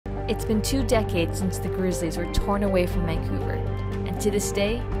It's been 2 decades since the Grizzlies were torn away from Vancouver, and to this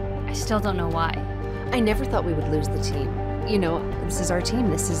day, I still don't know why. I never thought we would lose the team. You know, this is our team.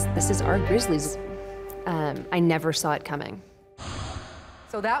 This is our Grizzlies. I never saw it coming.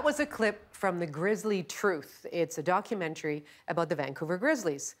 So that was a clip from the Grizzlie Truth. It's a documentary about the Vancouver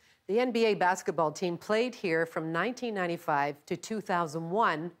Grizzlies. The NBA basketball team played here from 1995 to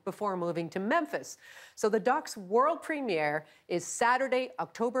 2001 before moving to Memphis. So the doc's world premiere is Saturday,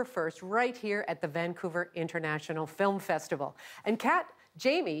 October 1st, right here at the Vancouver International Film Festival. And Kat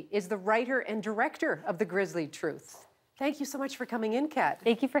Jayme is the writer and director of the Grizzlie Truth. Thank you so much for coming in, Kat.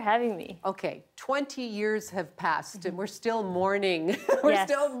 Thank you for having me. Okay, 20 years have passed and we're still mourning. We're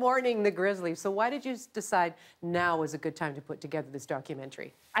still mourning the Grizzlies. So why did you decide now was a good time to put together this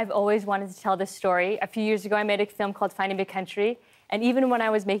documentary? I've always wanted to tell this story. A few years ago, I made a film called Finding Big Country. And even when I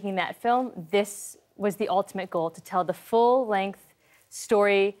was making that film, this was the ultimate goal, to tell the full-length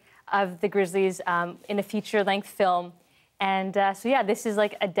story of the Grizzlies in a feature-length film. And so yeah, this is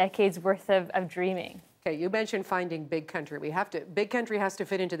like a decade's worth of dreaming. Okay, you mentioned Finding Big Country. Big Country has to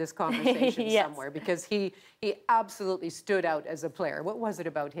fit into this conversation somewhere because he absolutely stood out as a player. What was it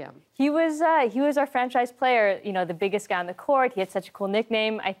about him? He was our franchise player, you know, the biggest guy on the court. He had such a cool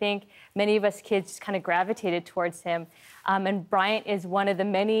nickname. I think many of us kids just kind of gravitated towards him. And Bryant is one of the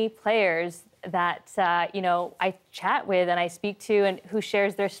many players that, you know, I chat with and I speak to and who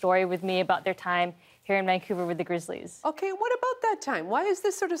shares their story with me about their time here in Vancouver with the Grizzlies. Okay, what about that time? Why is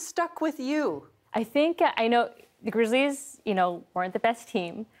this sort of stuck with you? I think, I know the Grizzlies, you know, weren't the best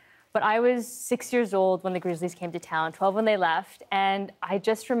team, but I was 6 years old when the Grizzlies came to town, 12 when they left, and I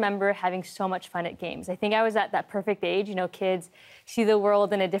just remember having so much fun at games. I think I was at that perfect age, you know, kids see the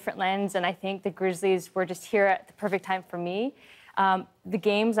world in a different lens, and I think the Grizzlies were just here at the perfect time for me. The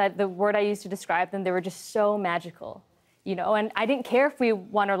games, the word I used to describe them, they were just so magical, you know, and I didn't care if we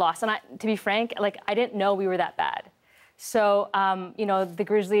won or lost, and to be frank, like, I didn't know we were that bad. So, you know, the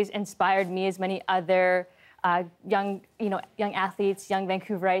Grizzlies inspired me as many other young athletes, young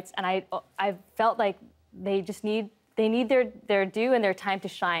Vancouverites, and I felt like they need their due and their time to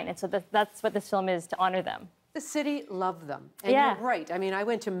shine, and so that's what this film is, to honor them. The city loved them. And you're right. I mean, I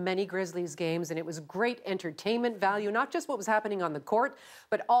went to many Grizzlies games and it was great entertainment value, not just what was happening on the court,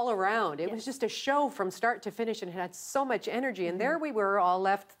 but all around. It was just a show from start to finish and it had so much energy. And there we were all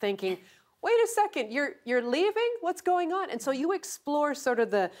left thinking, wait a second, you're leaving? What's going on? And so you explore sort of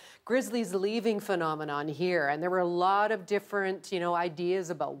the Grizzlies leaving phenomenon here. And there were a lot of different, you know, ideas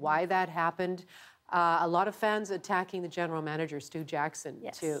about why that happened. A lot of fans attacking the general manager, Stu Jackson,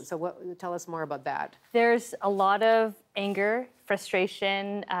 too. So tell us more about that. There's a lot of anger,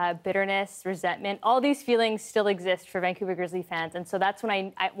 frustration, bitterness, resentment. All these feelings still exist for Vancouver Grizzly fans. And so that's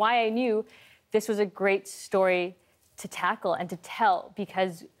when why I knew this was a great story to tackle and to tell,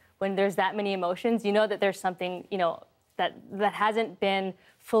 because when there's that many emotions, you know that there's something, you know, that hasn't been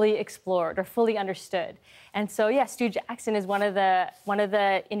fully explored or fully understood. And so, yeah, Stu Jackson is one of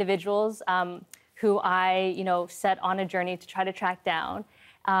the individuals who I, you know, set on a journey to try to track down.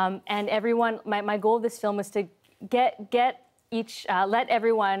 And everyone, my goal of this film was to let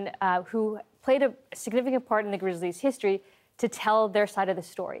everyone who played a significant part in the Grizzlies' history to tell their side of the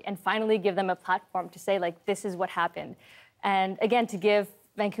story and finally give them a platform to say, like, this is what happened. And again, to give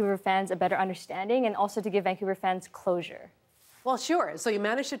Vancouver fans a better understanding and also to give Vancouver fans closure. Well, sure. So you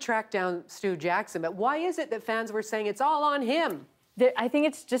managed to track down Stu Jackson, but why is it that fans were saying it's all on him? I think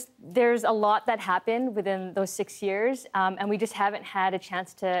it's just, there's a lot that happened within those 6 years, and we just haven't had a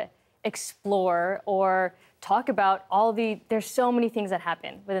chance to explore or talk about there's so many things that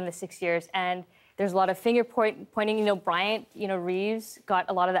happened within the 6 years, and there's a lot of finger pointing. You know, Bryant, you know, Reeves got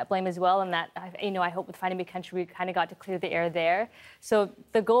a lot of that blame as well, and that, you know, I hope with Finding Big Country we kind of got to clear the air there. So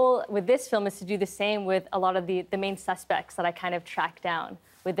the goal with this film is to do the same with a lot of the main suspects that I kind of tracked down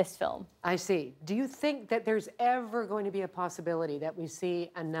with this film. I see. Do you think that there's ever going to be a possibility that we see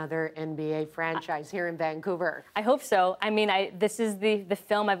another NBA franchise here in Vancouver? I hope so. I mean, this is the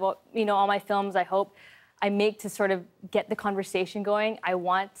film you know, all my films I hope I make to sort of get the conversation going. I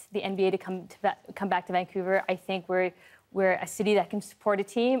want the NBA to come back to Vancouver. I think we're a city that can support a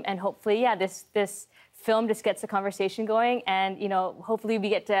team, and hopefully, yeah, this film just gets the conversation going, and you know, hopefully we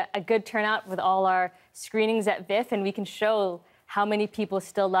get to a good turnout with all our screenings at VIF, and we can show how many people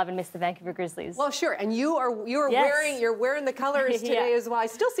still love and miss the Vancouver Grizzlies. Well, sure, and you're wearing the colors today as well. I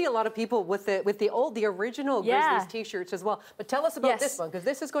still see a lot of people with the original Grizzlies T-shirts as well. But tell us about this one, because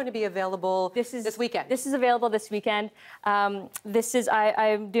this is going to be available this weekend. This is available this weekend. I'm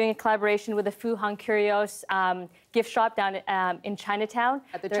doing a collaboration with the Fu Hong Curios gift shop down in Chinatown.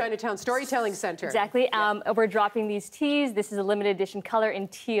 At the Chinatown Storytelling Center. Exactly. We're dropping these tees. This is a limited edition color in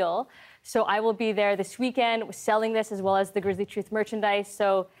teal. So I will be there this weekend selling this as well as the Grizzlie Truth merchandise.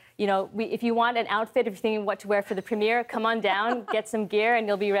 So, you know, if you want an outfit, if you're thinking what to wear for the premiere, come on down, get some gear, and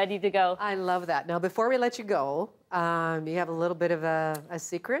you'll be ready to go. I love that. Now, before we let you go, you have a little bit of a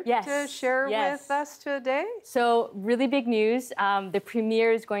secret to share with us today? So, really big news. The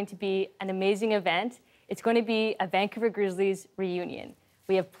premiere is going to be an amazing event. It's going to be a Vancouver Grizzlies reunion.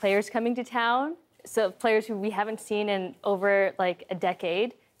 We have players coming to town, so players who we haven't seen in over like a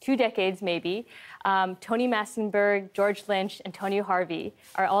decade. 2 decades maybe. Tony Massenberg, George Lynch, Antonio Harvey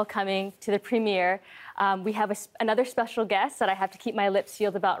are all coming to the premiere. We have another special guest that I have to keep my lips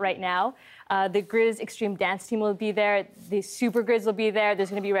sealed about right now. The Grizz Extreme Dance Team will be there. The Super Grizz will be there.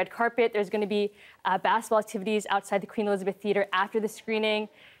 There's going to be red carpet. There's going to be basketball activities outside the Queen Elizabeth Theatre after the screening.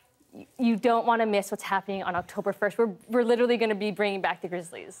 You don't want to miss what's happening on October 1st. We're literally going to be bringing back the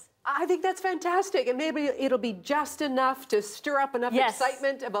Grizzlies. I think that's fantastic, and maybe it'll be just enough to stir up enough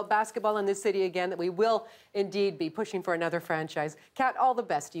excitement about basketball in this city again that we will indeed be pushing for another franchise. Kat, all the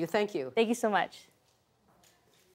best to you. Thank you. Thank you so much.